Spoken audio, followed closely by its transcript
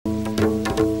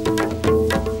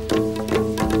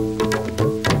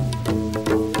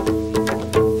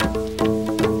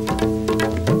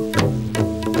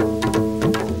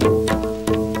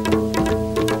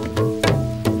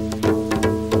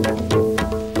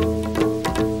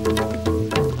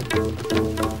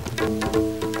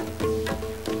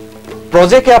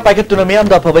Project kaya paikot tuna miyam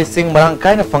da pabay sing marang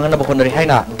kaya na fangan na bakon na rihay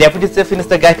na Deputy Chief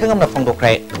Minister gay kangam na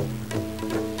fangdokray.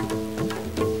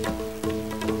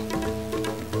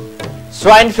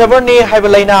 Swine fever ni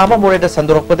haibalay na ama mure da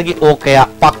sandurok padagi o kaya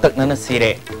paktak na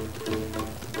nasire.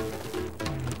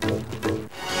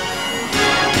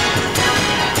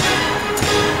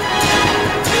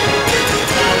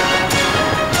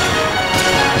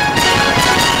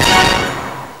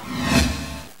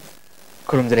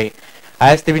 Kurumjere.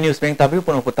 ISTV News Bank tabi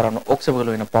puno putaran oksabalo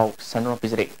na pau sanro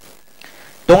pizre.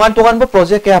 Tungan ba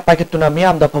project kaya paikot tuna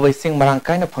miyam da pabay sing marang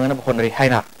kaya na fangan na bakon na rihay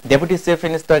na Deputy Chief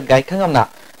Minister gay kangam na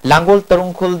Langol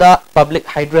Tarungkul da Public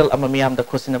Hydrel ama miyam da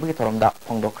khusin na bagi torom da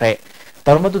fangdokray.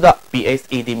 Torom du da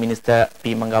PSED Minister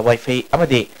P Manga Wifi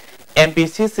amadi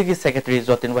MPCC gi Secretary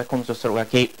Zotin Waikum Susarwa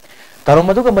ki. Torom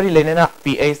du ka mari lene na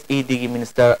PSED gi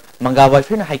Minister Manga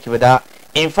Wifi na haikibada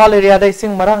Infal area da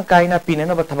sing marang kaya na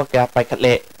pinana ba tabak kaya paikot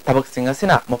le tabak singa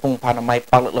sina mapung pana may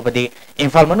paglak labadi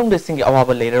Infal manung da singi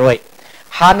awaba leroy.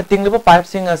 Han tinglaba pipe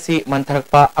singa si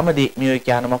mantarakpa amadi miyoy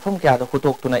kaya na mafum kaya da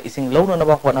hutok tuna ising lawno na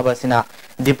ba hot na ba sina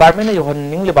Department na yohon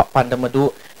ningliba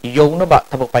pandamadu yow na ba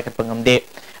tabak paikot pangamde.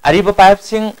 Ariba pipe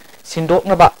sing sindok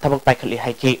na ba tabak paikot li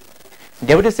haiki.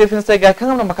 Deputy Chief Minister gaya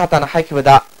kangam na makata na haiki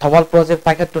bada tawal project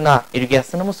paikot tuna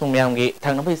irrigation na musung miyamgi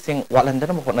tang na ba ising walanda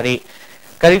na mahot na ri.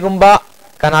 Karigumba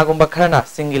Kanagumba Karana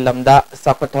Singi Lamda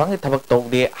Sakwatangi Tabak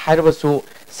Togdi Hyderbasu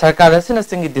Sarkar Asina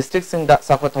Singi District Singda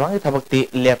Sakwatangi Tabakti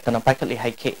Lieutenant Pakali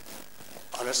Haike.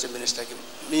 Honorable Minister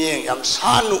Ming Yam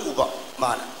Sanu Uba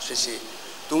Mana Sisi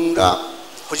Tungda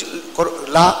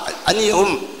La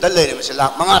Anihum Dalay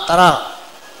Misela Mangatara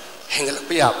Hengel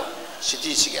Piaba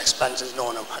City Sig expansion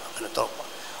known of Hanatopa.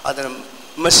 Other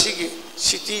Masigi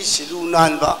City Silu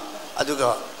Nanba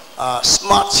Aduga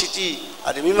Smart City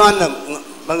Adimiman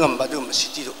Mangam Badum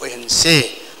City to Oyen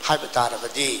Se Habitat of a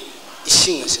day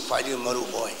Ising as a Padu Maru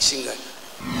boy singer.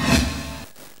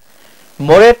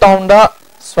 More Tonda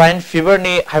Swine fever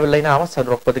ni Havilana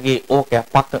Sadrok Padagi Oka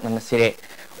Pakta and Sire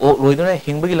O Luiduna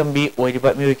Hingbi Lambi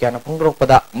Oiba Murikan Pungro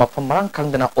Pada Mapamarang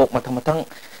Kangana Ok Matamatang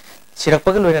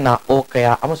Chirapagaluna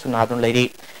Okaya Amasunadun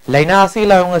lady. Laina si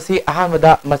Laungasi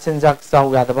Ahamada Masenjak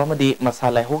Sauga the Bamadi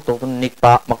Masala Hook to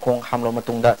Nikpa Makong Hamlo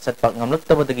Matunda Setpak Namlut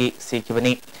Tabadagi Si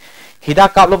Kibani. Hida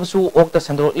Kaplosu Ok the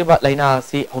Sandro Liba Laina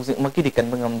si Hosing Makidikan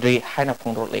Bangamdri Hina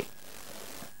Pongro.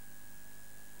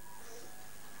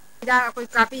 Hida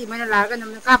copy Manalaga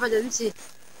and the Capadancy.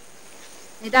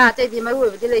 Hida take the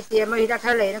Maru, the lady Marida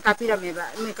Kale and copy of me,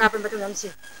 make up and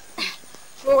Batansi.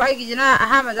 Oh, I give you a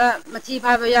Hamada, Mati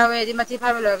Pavaya, the Mati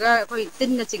Pavalaga,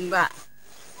 didn't sing back.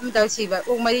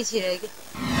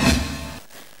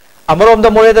 Amarom the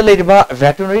Moreda Ladyba,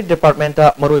 Veterinary Department,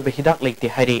 Maru Behidak Lake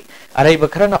Hari, Araba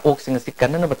Karana Oaks in the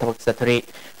Sikan of Tabak Satari,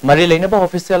 Marilanaba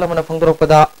official Amana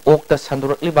Fangoropada, Oak the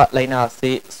Sandro Liba, Laina,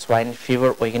 say swine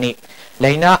fever Wagini,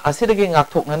 Laina, Asidaging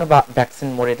Atok Nanaba,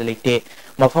 vaccine Moreda Lake,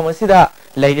 Mafamasida,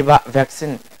 Ladyba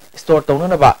vaccine, store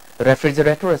Tonanaba,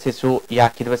 refrigerator Sisu,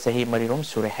 Yakidva Sahi Marirum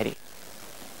Surehari.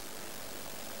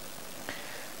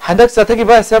 Handak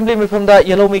Satagiba Assembly Mifamda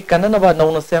Yellow Mi Kananaba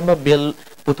known as Samba Bill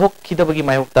Putok Kidabagi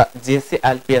Mayokta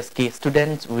JCLPSK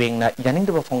Students Wing na Yaning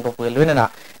the Fong of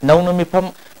Wilwina known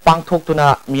Mipam Pangtok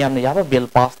Tuna Miam Yaba Bill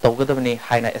Pass Togadavani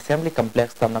Haina Assembly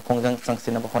Complex Tamna Kongjang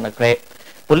Sangsina Hona Gray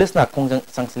Police na Kongjang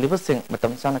Sangsilibus Sing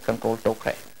Matamsana Control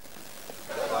Tokre.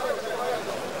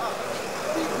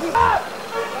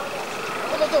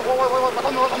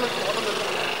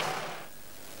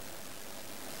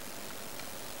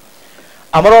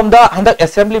 Amaromda Handak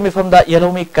Assembly Mifamda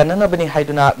Yalomi Kanana Bani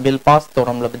Haiduna Bill Pass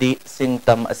Toram Labdi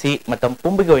Singtam Asi Matam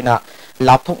Pumbigoina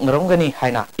Laptok Nrongani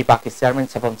Haina Ipaki Chairman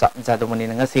Sapamsa Zadomani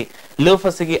Nangasi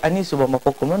Lufasigi Ani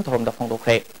Subamapokuman Toram the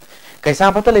Fongokre.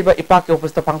 Kaisa Pataliba Ipaki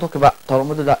Opus the Pangtokiba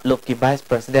Toromuda Luki Vice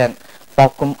President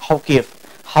Paukum Haukif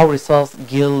How Resource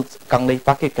Guilds Kanglei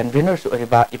Paki Convener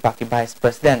Suriba Ipaki Vice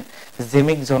President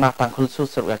Zimik Zona Tangkulsu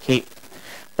Suraki.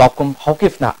 Paukum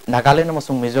Haukifna, Nagaland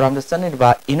Mosung Mizoram the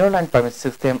Sanidba, Inner Line Permit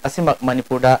System, Asimak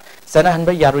Manipura,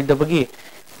 Sanahanba Yaru Dabagi,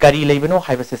 Kari Labino,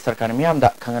 Highway Sister Kanamiam,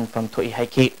 that Kangan from Toi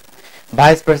Haiki.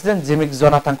 Vice President Jimik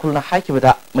Zona Tankulna Haiki with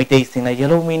that, Mate Sina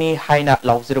Yellow Mini, Haina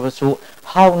Lauzirabasu,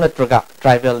 How Natraga,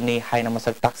 Trival Ni, Haina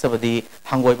Masak Taxabadi,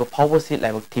 Hangoiba Power Seat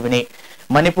Level Tibani,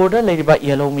 Manipura, Ladyba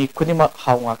Yellow Me, Kudima,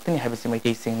 How Acting,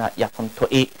 Habisi Sina Yapam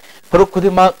Toi, Puru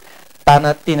Kudima.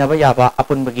 Tana Tinaba Yaba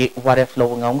upon Bagi Waref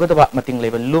Low Ngamgadaba Mating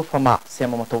Label Lufama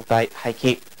Semamotai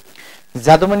Haiki.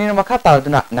 Zadomani Makata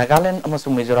Duna Nagaland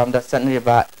Amasum Mizoram da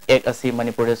Sanriba Egg Asi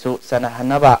Manipurasu Sana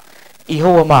Hanaba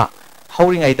Ihowama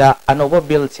Howling Aida Anova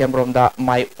Bill Chambrom da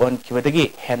My own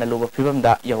Kibadagi Hanaluba Fibam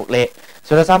da Yaule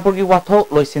Churachampur gi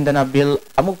wathok loisindana bill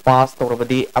amuk pass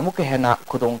torabadi amuk hena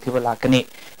khudong thiba lakani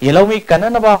yelomi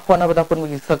kananaba honabada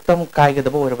punmi saktam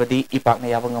kaigedaba orabadi ipakna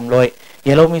yaba ngamloi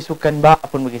yelomi su kanba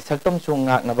apunmi saktam su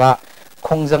ngaknaba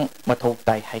khongjang mathok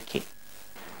tai haiki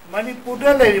Manipuri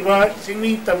leriba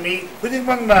singmi tami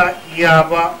khudingmangna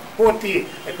yaba poti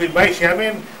ekoi vice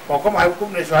chairman kokom hakum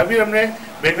ne swabiramne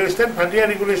Bengalstan Frontier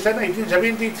Regulation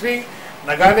 1873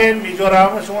 Nagaland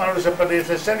Mizoram sung Arunachal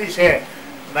Pradesh sali se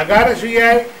Nagara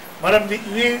suyai maram di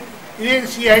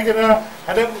UNCI jana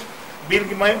ada bill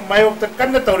ki mayok ta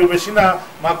kanna tawribasina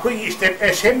makoi state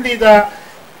assembly da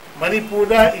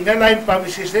Manipuri inline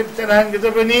public system tanang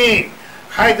gedabani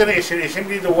haidana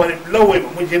assembly da war lowe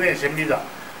mujene assembly da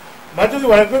maju ki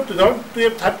war ko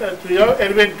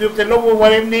 2012 te lowe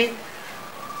waremni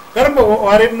karma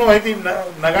warem no haidi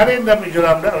Nagaland da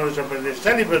Mizoram da Arunachal Pradesh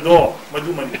sali bedo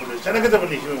maju Manipuri sana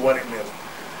gedabani shi warem ne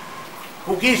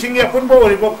Kuki singya punbo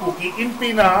oribo kuki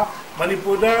inpina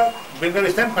Manipuri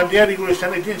Bengalstan Frontier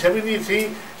Regulation 1873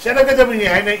 sana kada bini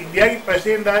haina India ki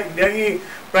president da India ki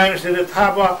prime minister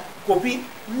thaba kopi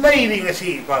lairing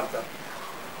asi bakta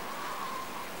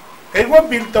kai wo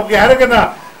bill to ge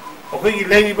haragana okoi ki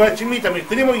lairi ba chimi tami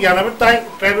kuni mo yana batai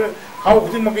travel how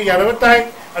kuni mo ki yana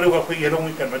batai aru ko yelong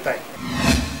kan batai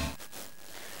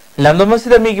Lamdom masih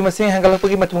demi gi masing hangalak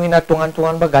pagi matungina tungan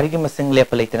ba gari gi masing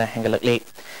lepa leitena hangalak le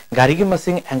gari gi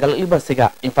masing hangalak liba siga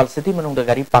Imphal City manung da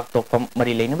gari park tokpam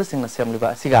mari leina basing na sem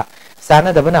liba siga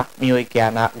sana dabana mioi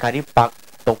kyana gari park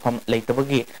tokpam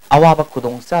leitabagi awaba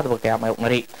khudong sadba kya mayok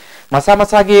ngari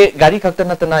masa gi gari khakta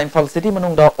natana Imphal City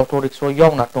manung da auto rickshaw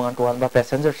yongna tungan ba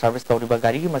passenger service tawriba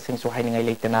gari gi masing su hainingai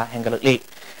leitena hangalak le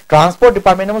Transport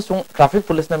Department amasung Traffic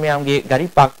Police na miyamgi gari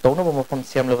park tawna ba mafam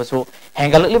siam labasu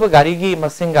hangalak liba gari gi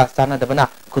masinga sana dabana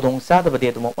khudong sadba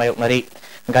de dumok mayok ngari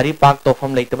gari park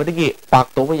tofam leitabadagi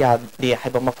park toba yade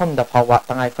haiba mafam da phawa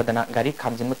tangai fadana gari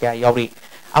khamjin ma kya yauri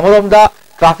amaromda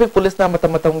Traffic Police na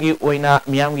matamgi oina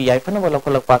miyamgi yaifana wala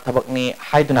kolakpa thabakni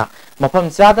haiduna mafam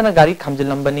sadana gari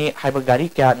khamjin lambani haiba gari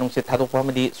kya nungse thadokpa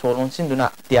madi solon sinduna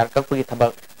tiar kakpagi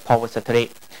thabak phawa sathare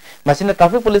Masina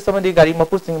Traffic Police samadi gari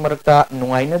mapur sing marakta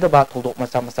nungaina da ba thodok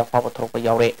masa phawa thorokpa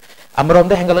yaure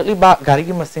amaromda hangalakli ba gari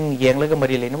gi masing yenglaga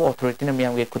mari leina authority na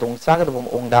miyamgi khudong saga da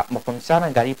ongda mafam sana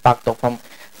gari park tofam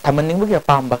thamanningbugi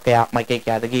apamba kaya maikai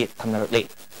kya dagi thamnarakle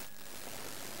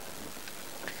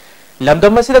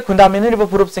Lamdom masida khundamena riba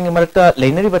purup sing marakta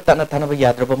leinari batana thanaba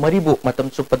yadraba maribu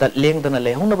matam chupada lengdana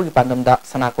lehongnabagi pandamda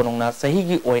sana konongna sahi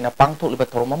gi oina pangthokliba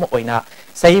thoromama oina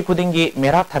sahi khudingi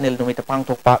mera thanel numita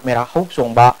pangthokpa mera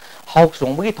hauksongba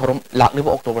hauksongbagi thorom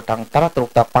lakliba October tang 13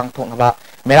 ta pangthoknaba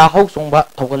mera hauksongba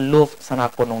thogal love sana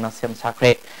konongna sem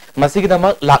sakre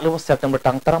masigidama lakliba September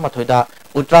tang 13 da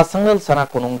Ultra Sangal sana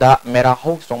konongda mera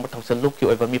hauksongba thogsel lukki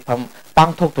oiba mifam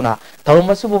pangthoktuna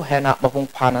thoromasubu hena mapung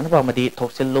phananaba madi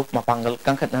thogsel luk mapangal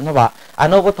kangkhatnanaba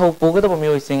anoba thau pugadaba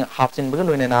mioising hapchinbaga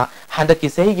loinena handaki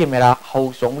sehi mera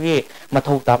hauksonggi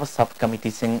mathau taba sub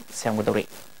committee sing semgodori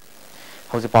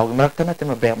hauji pawgi maraktana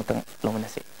tema be matang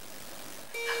lomanasi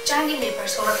Changi labor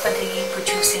solar padagi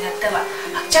producing attaba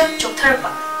hakchang choktarba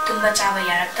tumba chaba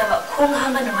yaraktaba khong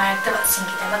hama nungayaktaba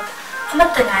singidamak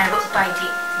amatta ngaraba upaidi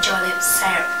jolib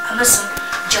syrup amasung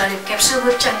jolib capsule bu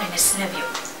changni sinabio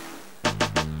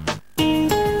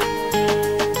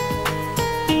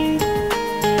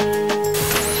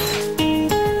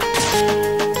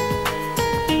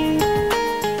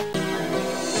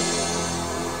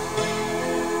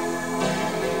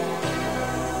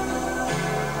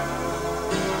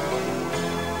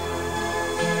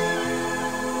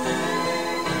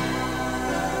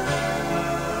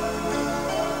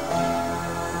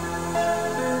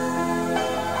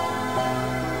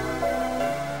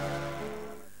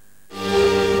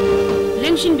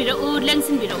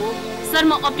Lengsin birao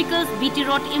Sarma Opticals BT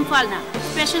Road Imphal na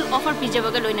special offer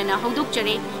pijabaga loinana hodok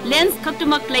chare lens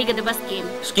khaktumak laigadaba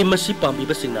scheme masi pambi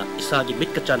basingna isagi mit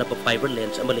kachana pa fiber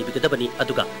lens ama leibigadabani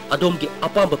aduga adomgi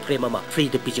apamba frame ama free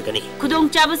de pijagani khudong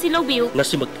chabasi logbiu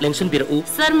ngasimak lengsin birao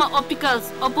Sarma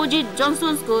Opticals opposite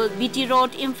Johnson School BT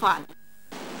Road Imphal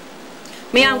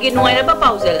Miyam ki nuairaba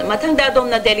pausal mathangda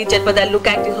domna Delhi chatpada look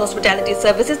active hospitality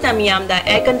services na miyam da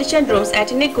air conditioned rooms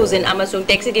ethnic cuisine amasung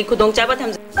taxi ki khudong chaba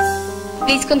tham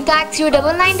Please contact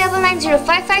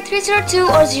 0999055302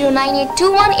 or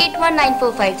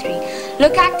 0982181943.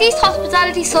 Look at these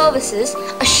hospitality services.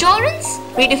 Assurance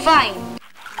redefined.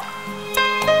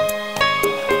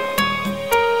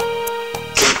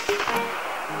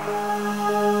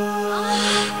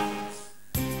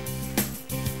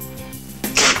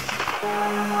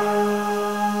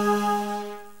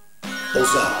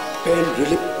 Oza. pain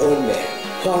relief ointment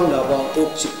khwang naba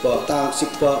ok chikpa tang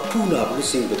chikpa thu naba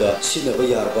singbuda sinaba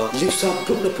yarba lipsap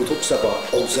grupna puthok saba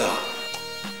auza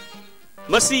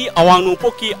Masi awang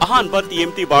nungpoki ahanba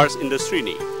TMT bars industry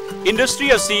ni industry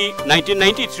asi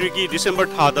 1993 ki December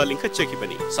thada linkhat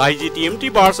chekibani saiji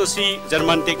TMT bars asi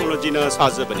German technology na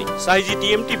sajabani saiji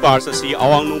TMT bars asi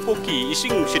awang nungpoki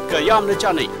ising sitka yamna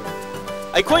chanai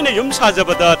aikhoina yum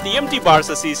sajabada TMT bars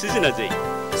asi sizinajai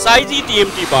saiji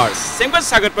TMT bars sengbat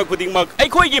sagatpa khudingmak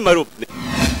aikhoigi marup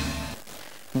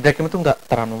break matungda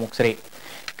taramna muksari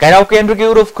Kairau Kendra ki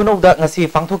uruf kunawda ngasi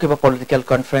pangthokiba political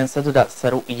conference aduda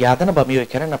saru yadana ba mioi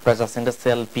kharana praja singda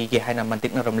sel pi ge haina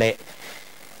mantikna ramle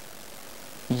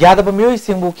yada ba mioi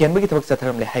singbu kenba gi thabak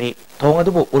chatharamle hari thong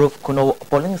adubu uruf kunaw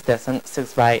polling station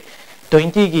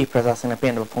 6/20 gi praja singna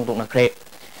pen ba phongdokna khre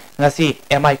ngasi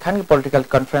MI Khan ki political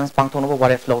conference pangthona ba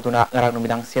waref loduna ngarang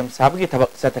numidang siam sabgi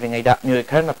thabak chatharingai da mioi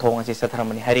kharana thong asi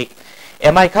chatharamani hari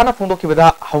MI Khan phongdokibada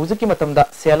hauziki matamda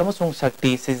sel amasung shakti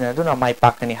sizinaduna mai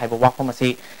pakani haiba wafamasi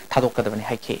thadokadabani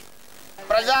haiki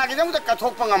praja gi dam da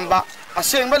kathok pangamba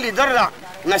asengba leader ra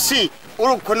ngasi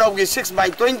uruk khunau gi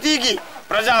 6/20 gi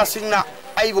praja singna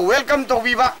aibu welcome to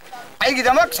biba ai gi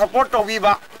damak support to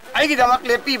biba ai gi damak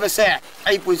lepi base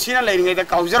ai punsina leiringai da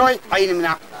kaujaroi ai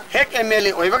nimna hek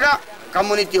MLA oibaga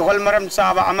community hall maram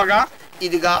chaba amaga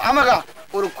idiga amaga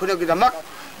uruk khunau gi damak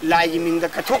lai gi mingda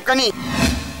kathok kani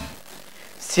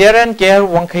Siaran Care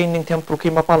Wangkai Ningthem Pruki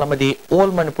Mapalamadi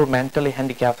All Manipur Mentally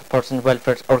Handicapped Person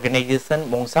Welfare Organization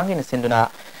Mongsang in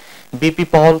Sinduna BP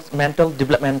Paul's Mental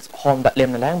Development Home that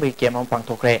Lemna Language Game on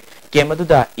Pangtokre Game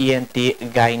Aduda ENT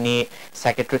Gaini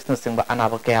Psychiatrist Singba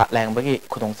Anabaka Language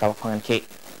Kudong Sawa Fanganki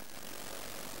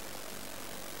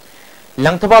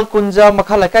Langtabal Kunja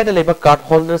Makalakai the labor card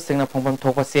holders sing a pom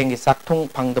topa sing is Saktung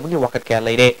Pangdabuli Wakat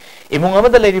Lady. Imungama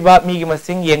the lady ba Migima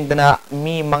sing Yang Dana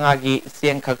Mi Mangagi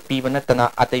Siang Kak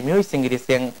Pibanatana at a music sing it is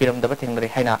Yang Piram the Bating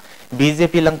Rehana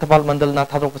BJP Langtabal Mandal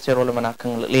Natado Serolomana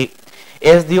Kangli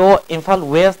SDO Infal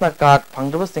West na card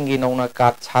Pangdaba Singi Nona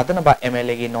card Chadanaba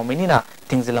MLA nominina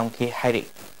Tingzilonki Hari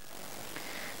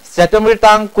September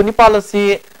Tang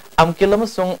Kunipalasi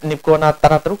Amkilamusung Nipkona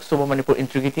Taratruk Suba Manipur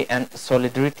Integrity and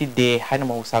Solidarity Day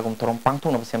Hainamo Sagum Torom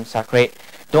Pangtung of Sam Sacre.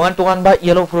 Dongan Tungan ba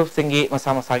Yellow Proof Singi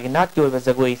Masama Saginat Yo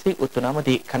Zagoi Si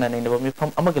Utunamadi Kanan in the Bumi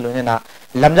from Amagaluna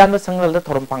Lamjan Sangal the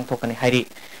Torom Pangtokani Hari.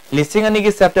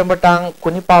 Lisingani September Tang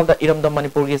Kunipal the Iram the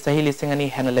Manipur Sahi Lisingani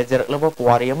Hana Ledger Lobo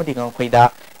Wariamadi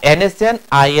Koida NSN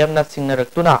I am not Singer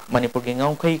Tuna Manipur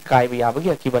Gingong Kai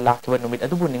Viabagi Kiba Lakiva Numit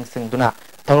Adubuning Singduna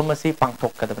Toromasi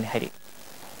Pangtok Kadabani Hari.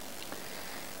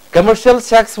 Commercial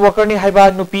sex worker ni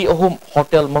haiba nupi ohum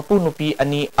hotel mapu nupi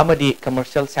ani amadi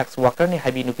commercial sex worker ni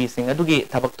haibi nupi sing adugi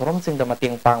thabak thorom sing da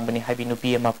mateng pang bani haibi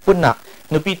nupi ma punna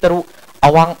nupi taru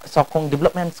awang sokong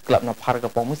development club na pharga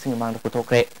pomu sing mang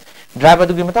puthokre driver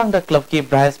dugi matang da club ki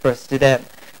vice president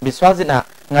Biswazina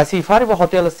ngasi fariba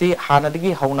hotel si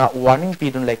hanadigi hauna warning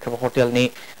pidun laikra hotel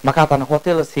ni makatan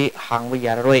hotel si hangba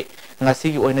yararoi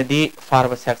ngasi oinadi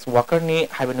farba sex worker ni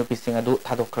haiba nupi sing adu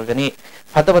thadokragani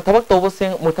fataba thabak tobo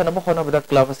sing muthanaba hona bada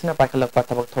club asina paikhalak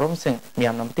thabak thorom sing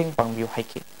miam namting pangbiu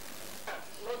haiki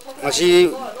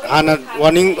ngasi hana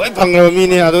warning loi phangra mi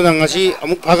ni aduna ngasi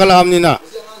amuk phagalam ni na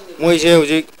moi se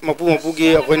hujik mapu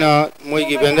gi akoina moi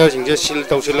gi vendor sing je sil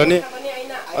tawsilani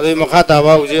adai makha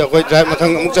taba hujik akoi drive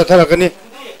mathang amuk chatharakani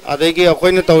adai gi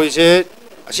akoina tawise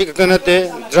asi kakanate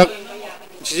drug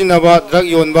sizinaba drug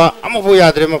yonba amafu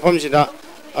yadre mafam sida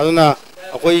aduna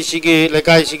akoi sigi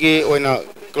lekai sigi oina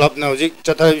club na hujik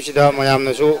chatharisida mayam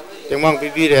na su tengmang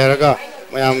pipi reraga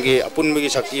mayam gi apun gi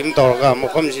sakti im tawraga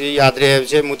mafam si yadre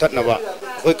se muthat naba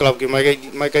akoi club gi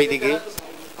mai kai digi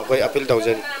akoi appeal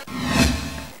tawjari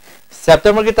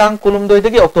September ki tang kulumdoi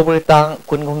dagi October ki tang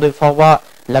kungumdoi fawa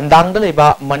lamdang da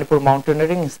leba Manipur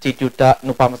Mountaineering Institute ta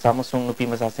nupa masa masung nupi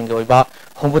masa singga oiba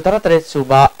humbutara tare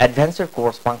suba adventure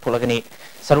course pangtholagani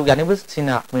saru yani bus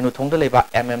sina minu thong da leba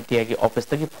MMTA gi office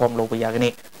dagi form loba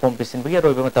yagani form pisin bagi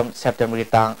roiba matam September ki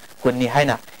tang kunni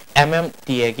haina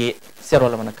MMTA gi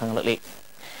serola mana khanglali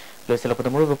loisela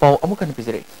patamuru pau amukan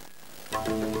pijire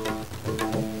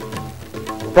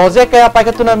Project kaya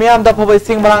paikatuna miyam da phabai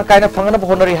sing marang kaina phangana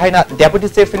bhonari haina Deputy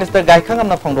Chief Minister Gai Khangam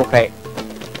na phangdokrai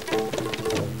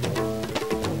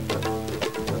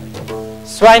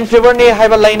Swine fever ni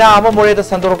haiba laina ama more da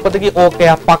sandorok padagi o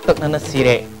kaya paktak na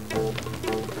sire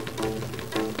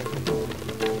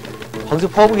Hauju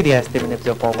phabu gi ISTV ne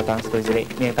jo paw matang stoizire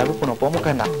ne tabu puno paw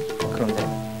mukana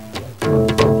krunde